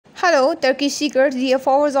Hello, Turkish Secrets, dear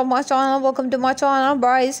followers of my channel. Welcome to my channel.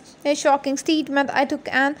 Barış, a shocking statement. I took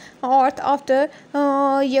an oath after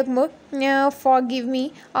Yağmur. Forgive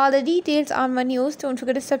me. All the details on my news. Don't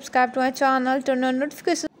forget to subscribe to my channel, turn on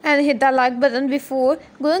notifications, and hit the like button before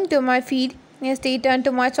going to my feed. Stay tuned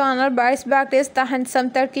to my channel. Barış Baktaş, the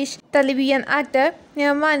handsome Turkish television actor,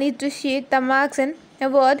 managed to shake the magazine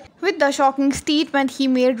award with the shocking statement he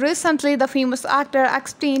made recently. The famous actor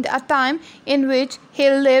explained a time in which he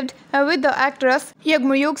lived with the actress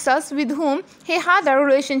Yağmur, with whom he had a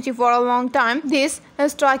relationship for a long time. This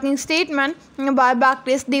striking statement by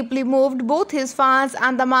Baktaş deeply moved both his fans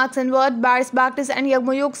and the magazine world. Barış Baktaş and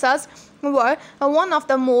Yağmur were one of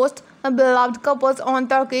the most beloved couples on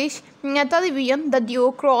Turkish television. The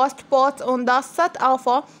duo crossed paths on the set of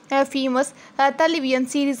a famous television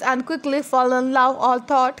series and quickly fell in love. All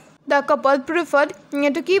thought the couple preferred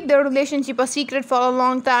to keep their relationship a secret for a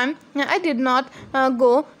long time. It did not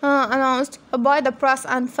go announced by the press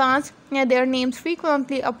and fans. Their names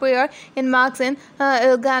frequently appear in magazine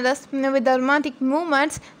illustrations with the romantic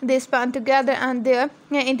moments they spent together and their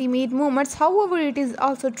intimate moments. However, it is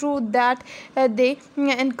also true that they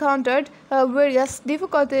encountered various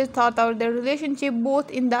difficulties throughout their relationship,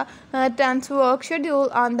 both in the tense work schedule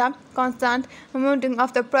and the constant monitoring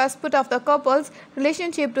of the press put of the couple's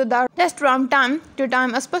relationship to the test from time to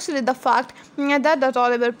time, especially the fact that the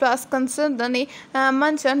tolerable press constantly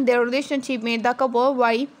mentioned their relationship made the couple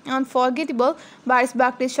very unforgettable. Barış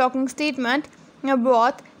Baktaş's shocking statement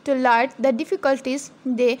brought to light the difficulties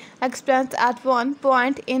they experienced at one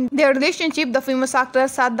point in their relationship. The famous actor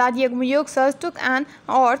said that Yağmur took an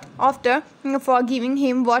oath after forgiving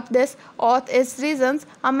him. What this oath is reasons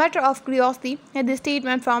a matter of curiosity. The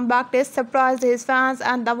statement from Baktaş surprised his fans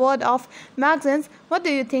and the world of magazines. What do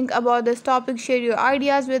you think about this topic? Share your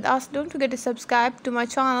ideas with us. Don't forget to subscribe to my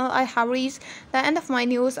channel. I have reached the end of my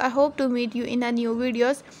news. I hope to meet you in a new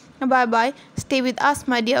videos. Bye bye. Stay with us,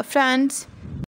 my dear friends.